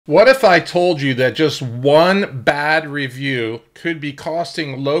What if I told you that just one bad review could be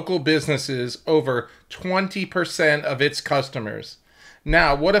costing local businesses over 20% of its customers?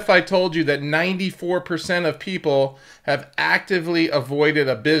 Now, what if I told you that 94% of people have actively avoided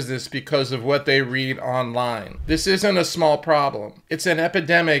a business because of what they read online? This isn't a small problem. It's an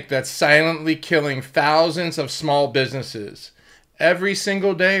epidemic that's silently killing thousands of small businesses. Every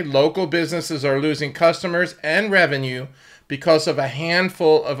single day, local businesses are losing customers and revenue because of a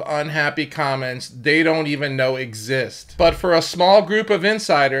handful of unhappy comments they don't even know exist. But for a small group of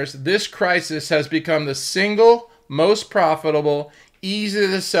insiders, this crisis has become the single most profitable, easy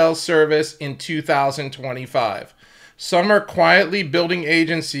to sell service in 2025. Some are quietly building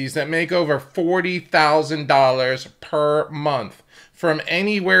agencies that make over $40,000 per month from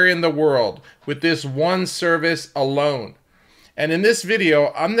anywhere in the world with this one service alone. And in this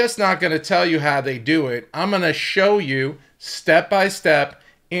video, I'm just not going to tell you how they do it. I'm going to show you step by step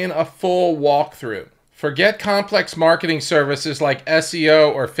in a full walkthrough. Forget complex marketing services like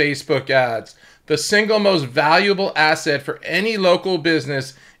SEO or Facebook ads. The single most valuable asset for any local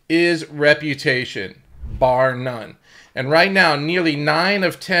business is reputation, bar none. And right now, nearly 9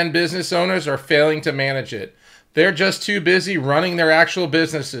 of 10 business owners are failing to manage it. They're just too busy running their actual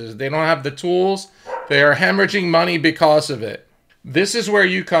businesses. They don't have the tools. They are hemorrhaging money because of it. This is where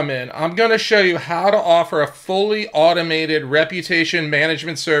you come in. I'm going to show you how to offer a fully automated reputation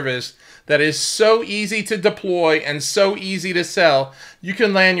management service that is so easy to deploy and so easy to sell. You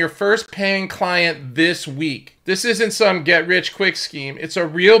can land your first paying client this week. This isn't some get-rich-quick scheme. It's a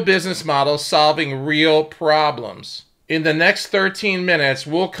real business model solving real problems. In the next 13 minutes,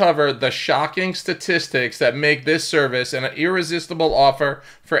 we'll cover the shocking statistics that make this service an irresistible offer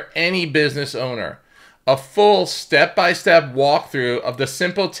for any business owner. A full step-by-step walkthrough of the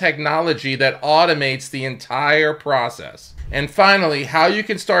simple technology that automates the entire process. And finally, how you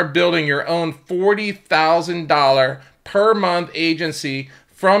can start building your own $40,000 per month agency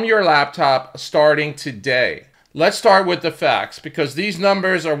from your laptop starting today. Let's start with the facts, because these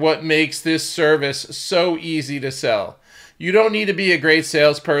numbers are what makes this service so easy to sell. You don't need to be a great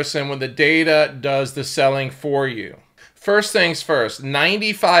salesperson when the data does the selling for you. First things first,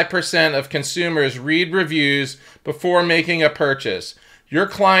 95% of consumers read reviews before making a purchase. Your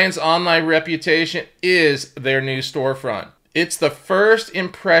client's online reputation is their new storefront. It's the first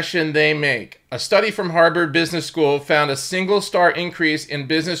impression they make. A study from Harvard Business School found a single-star increase in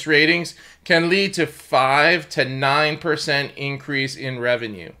business ratings can lead to 5 to 9% increase in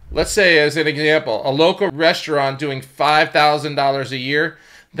revenue. Let's say, as an example, a local restaurant doing $5,000 a year,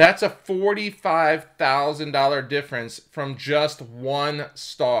 that's a $45,000 difference from just 1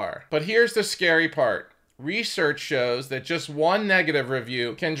 star. But here's the scary part. Research shows that just one negative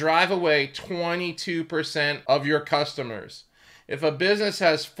review can drive away 22% of your customers. If a business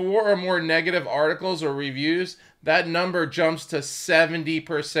has 4 or more negative articles or reviews, that number jumps to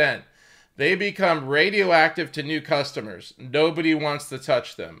 70%. They become radioactive to new customers. Nobody wants to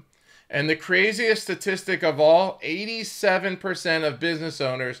touch them. And the craziest statistic of all, 87% of business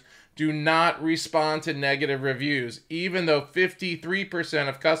owners do not respond to negative reviews, even though 53%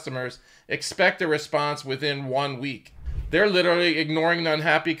 of customers expect a response within 1 week. They're literally ignoring the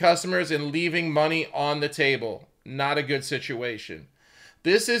unhappy customers and leaving money on the table. Not a good situation.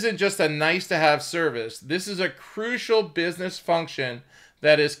 This isn't just a nice-to-have service. This is a crucial business function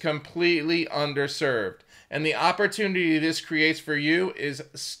that is completely underserved. And the opportunity this creates for you is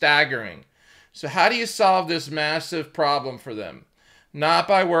staggering. So how do you solve this massive problem for them? Not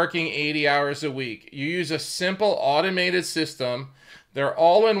by working 80 hours a week. You use a simple automated system. There are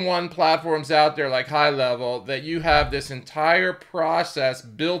all-in-one platforms out there like HighLevel that you have this entire process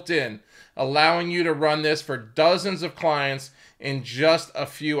built in, allowing you to run this for dozens of clients in just a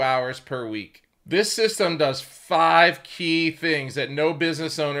few hours per week. This system does 5 key things that no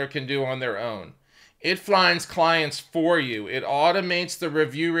business owner can do on their own. It finds clients for you. It automates the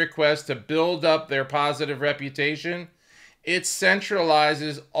review request to build up their positive reputation. It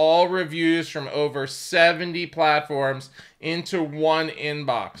centralizes all reviews from over 70 platforms into one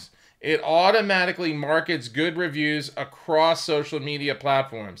inbox. It automatically markets good reviews across social media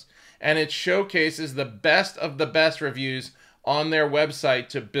platforms. And it showcases the best of the best reviews on their website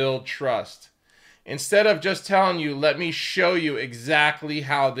to build trust. Instead of just telling you, let me show you exactly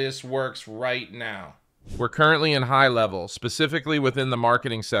how this works right now. We're currently in HighLevel, specifically within the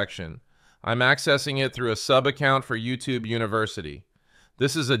marketing section. I'm accessing it through a sub-account for YouTube University.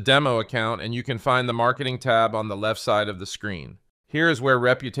 This is a demo account, and you can find the marketing tab on the left side of the screen. Here is where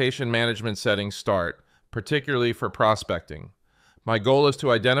reputation management settings start, particularly for prospecting. My goal is to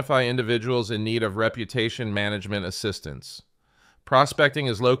identify individuals in need of reputation management assistance. Prospecting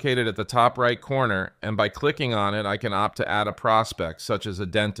is located at the top right corner, and by clicking on it, I can opt to add a prospect, such as a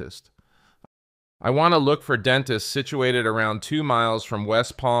dentist. I want to look for dentists situated around 2 miles from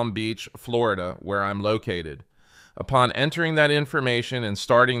West Palm Beach, Florida, where I'm located. Upon entering that information and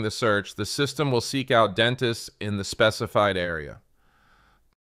starting the search, the system will seek out dentists in the specified area.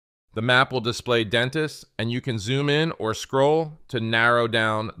 The map will display dentists, and you can zoom in or scroll to narrow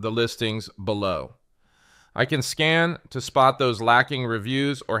down the listings below. I can scan to spot those lacking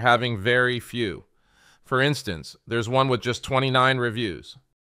reviews or having very few. For instance, there's one with just 29 reviews.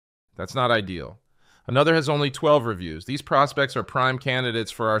 That's not ideal. Another has only 12 reviews. These prospects are prime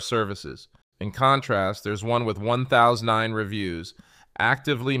candidates for our services. In contrast, there's one with 1,009 reviews,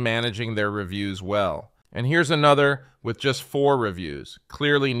 actively managing their reviews well. And here's another with just 4 reviews,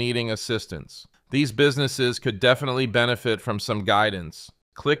 clearly needing assistance. These businesses could definitely benefit from some guidance.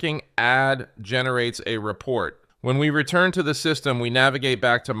 Clicking Add generates a report. When we return to the system, we navigate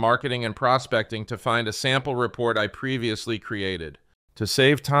back to Marketing and Prospecting to find a sample report I previously created. To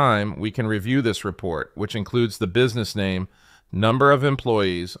save time, we can review this report, which includes the business name, number of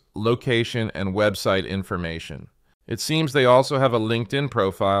employees, location, and website information. It seems they also have a LinkedIn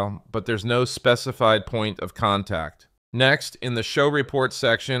profile, but there's no specified point of contact. Next, in the Show Report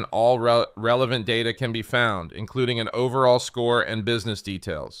section, all relevant data can be found, including an overall score and business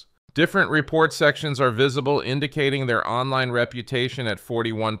details. Different report sections are visible, indicating their online reputation at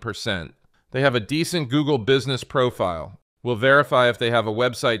 41%. They have a decent Google business profile. We'll verify if they have a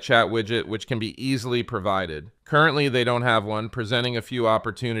website chat widget, which can be easily provided. Currently, they don't have one, presenting a few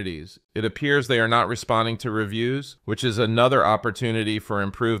opportunities. It appears they are not responding to reviews, which is another opportunity for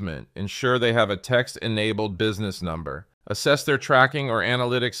improvement. Ensure they have a text-enabled business number. Assess their tracking or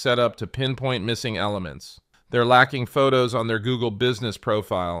analytics setup to pinpoint missing elements. They're lacking photos on their Google business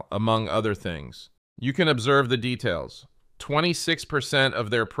profile, among other things. You can observe the details. 26%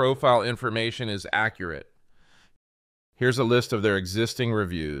 of their profile information is accurate. Here's a list of their existing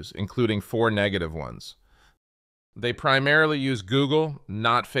reviews, including 4 negative ones. They primarily use Google,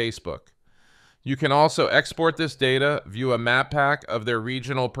 not Facebook. You can also export this data, view a map pack of their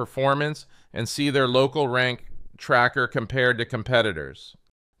regional performance, and see their local rank tracker compared to competitors.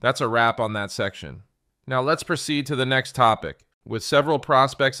 That's a wrap on that section. Now let's proceed to the next topic. With several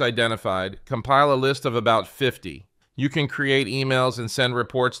prospects identified, compile a list of about 50. You can create emails and send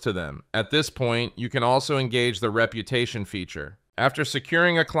reports to them. At this point, you can also engage the reputation feature. After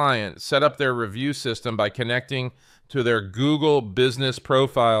securing a client, set up their review system by connecting to their Google business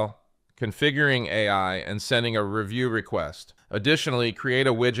profile, configuring AI, and sending a review request. Additionally, create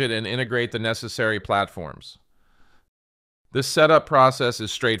a widget and integrate the necessary platforms. This setup process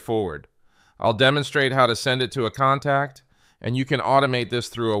is straightforward. I'll demonstrate how to send it to a contact, and you can automate this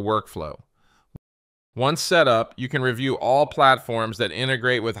through a workflow. Once set up, you can review all platforms that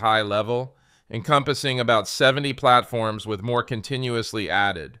integrate with HighLevel, encompassing about 70 platforms with more continuously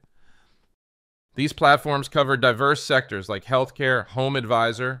added. These platforms cover diverse sectors like healthcare, home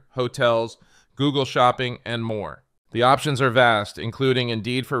advisor, hotels, Google Shopping, and more. The options are vast, including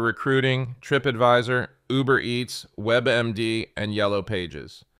Indeed for recruiting, TripAdvisor, Uber Eats, WebMD, and Yellow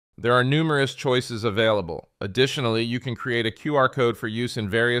Pages. There are numerous choices available. Additionally, you can create a QR code for use in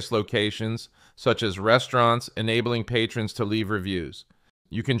various locations, such as restaurants, enabling patrons to leave reviews.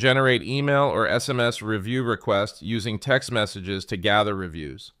 You can generate email or SMS review requests using text messages to gather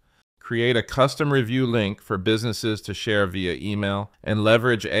reviews. Create a custom review link for businesses to share via email, and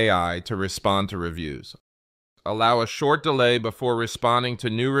leverage AI to respond to reviews. Allow a short delay before responding to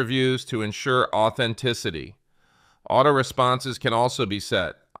new reviews to ensure authenticity. Auto responses can also be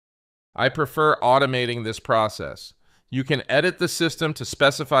set. I prefer automating this process. You can edit the system to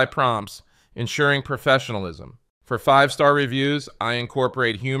specify prompts, ensuring professionalism. For 5-star reviews, I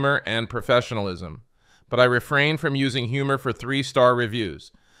incorporate humor and professionalism, but I refrain from using humor for 3-star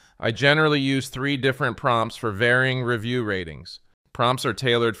reviews. I generally use 3 different prompts for varying review ratings. Prompts are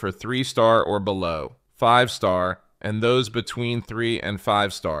tailored for 3-star or below, 5-star, and those between 3 and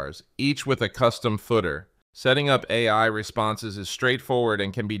 5 stars, each with a custom footer. Setting up AI responses is straightforward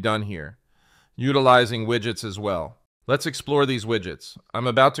and can be done here, utilizing widgets as well. Let's explore these widgets. I'm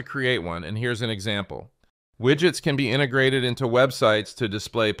about to create one, and here's an example. Widgets can be integrated into websites to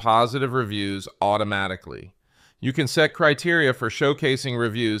display positive reviews automatically. You can set criteria for showcasing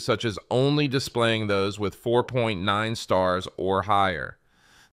reviews, such as only displaying those with 4.9 stars or higher.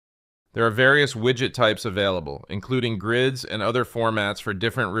 There are various widget types available, including grids and other formats for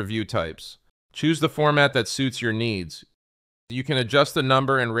different review types. Choose the format that suits your needs. You can adjust the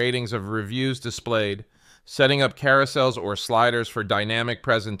number and ratings of reviews displayed, setting up carousels or sliders for dynamic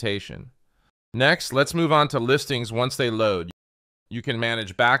presentation. Next, let's move on to listings once they load. You can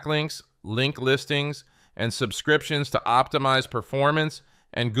manage backlinks, link listings, and subscriptions to optimize performance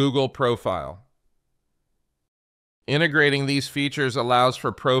and Google profile. Integrating these features allows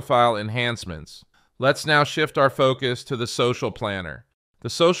for profile enhancements. Let's now shift our focus to the Social Planner. The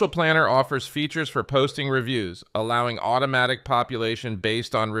Social Planner offers features for posting reviews, allowing automatic population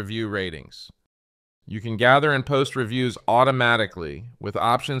based on review ratings. You can gather and post reviews automatically with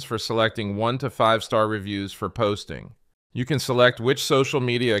options for selecting 1 to 5-star reviews for posting. You can select which social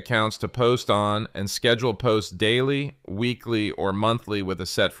media accounts to post on and schedule posts daily, weekly, or monthly with a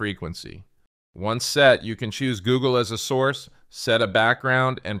set frequency. Once set, you can choose Google as a source, set a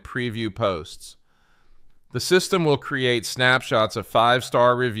background, and preview posts. The system will create snapshots of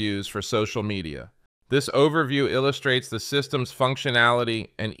 5-star reviews for social media. This overview illustrates the system's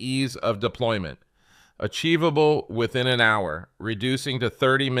functionality and ease of deployment. Achievable within an hour, reducing to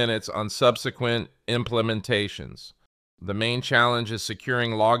 30 minutes on subsequent implementations. The main challenge is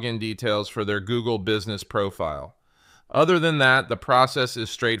securing login details for their Google business profile. Other than that, the process is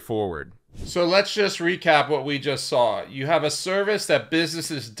straightforward. So let's just recap what we just saw. You have a service that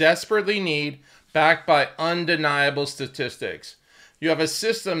businesses desperately need, backed by undeniable statistics. You have a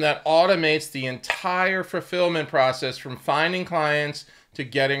system that automates the entire fulfillment process from finding clients to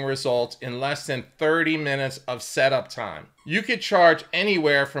getting results in less than 30 minutes of setup time. You could charge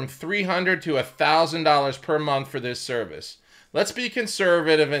anywhere from $300 to $1,000 per month for this service. Let's be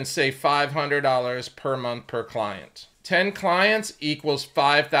conservative and say $500 per month per client. 10 clients equals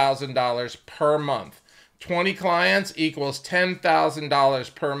 $5,000 per month. 20 clients equals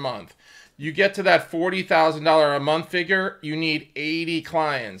 $10,000 per month. You get to that $40,000 a month figure, you need 80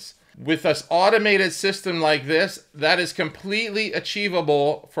 clients. With an automated system like this, that is completely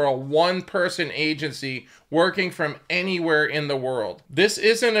achievable for a one-person agency working from anywhere in the world. This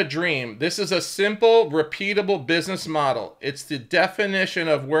isn't a dream. This is a simple, repeatable business model. It's the definition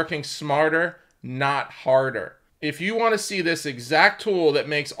of working smarter, not harder. If you want to see this exact tool that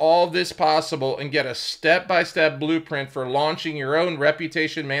makes all of this possible and get a step-by-step blueprint for launching your own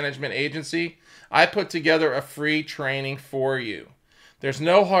reputation management agency, I put together a free training for you. There's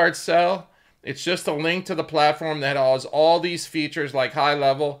no hard sell. It's just a link to the platform that has all these features like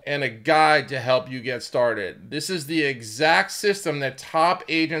HighLevel and a guide to help you get started. This is the exact system that top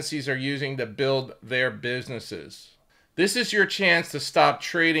agencies are using to build their businesses. This is your chance to stop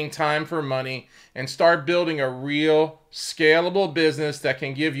trading time for money and start building a real, scalable business that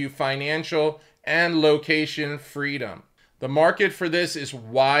can give you financial and location freedom. The market for this is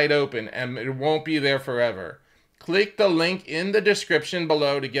wide open and it won't be there forever. Click the link in the description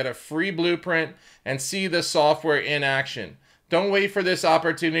below to get a free blueprint and see the software in action. Don't wait for this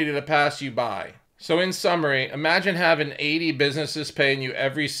opportunity to pass you by. So in summary, imagine having 80 businesses paying you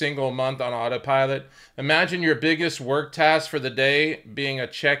every single month on autopilot. Imagine your biggest work task for the day being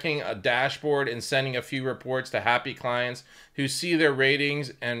checking a dashboard and sending a few reports to happy clients who see their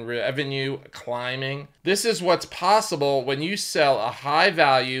ratings and revenue climbing. This is what's possible when you sell a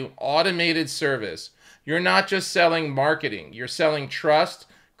high-value automated service. You're not just selling marketing, you're selling trust,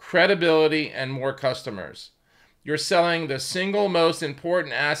 credibility, and more customers. You're selling the single most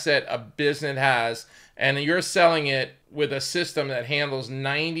important asset a business has, and you're selling it with a system that handles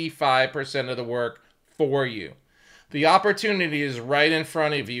 95% of the work for you. The opportunity is right in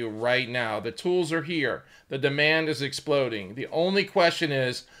front of you right now. The tools are here. The demand is exploding. The only question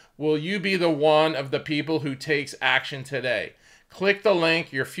is, will you be the one of the people who takes action today? Click the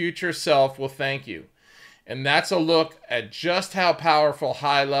link. Your future self will thank you. And that's a look at just how powerful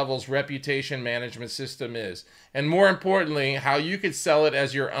HighLevel's reputation management system is. And more importantly, how you could sell it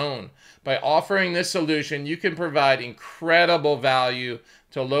as your own. By offering this solution, you can provide incredible value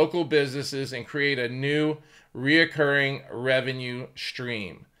to local businesses and create a new reoccurring revenue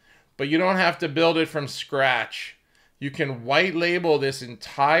stream. But you don't have to build it from scratch. You can white label this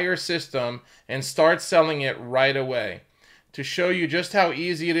entire system and start selling it right away. To show you just how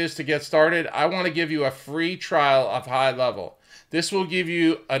easy it is to get started, I want to give you a free trial of HighLevel. This will give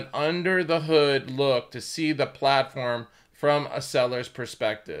you an under-the-hood look to see the platform from a seller's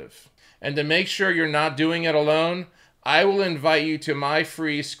perspective. And to make sure you're not doing it alone, I will invite you to my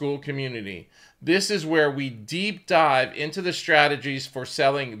free school community. This is where we deep dive into the strategies for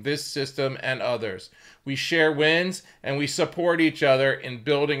selling this system and others. We share wins and we support each other in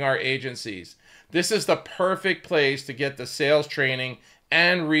building our agencies. This is the perfect place to get the sales training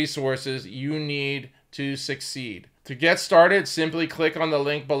and resources you need to succeed. To get started, simply click on the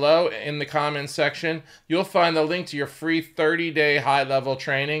link below in the comments section. You'll find the link to your free 30-day HighLevel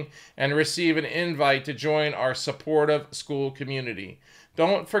training and receive an invite to join our supportive school community.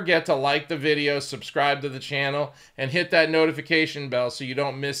 Don't forget to like the video, subscribe to the channel, and hit that notification bell so you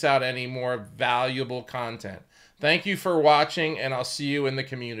don't miss out any more valuable content. Thank you for watching, and I'll see you in the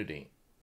community.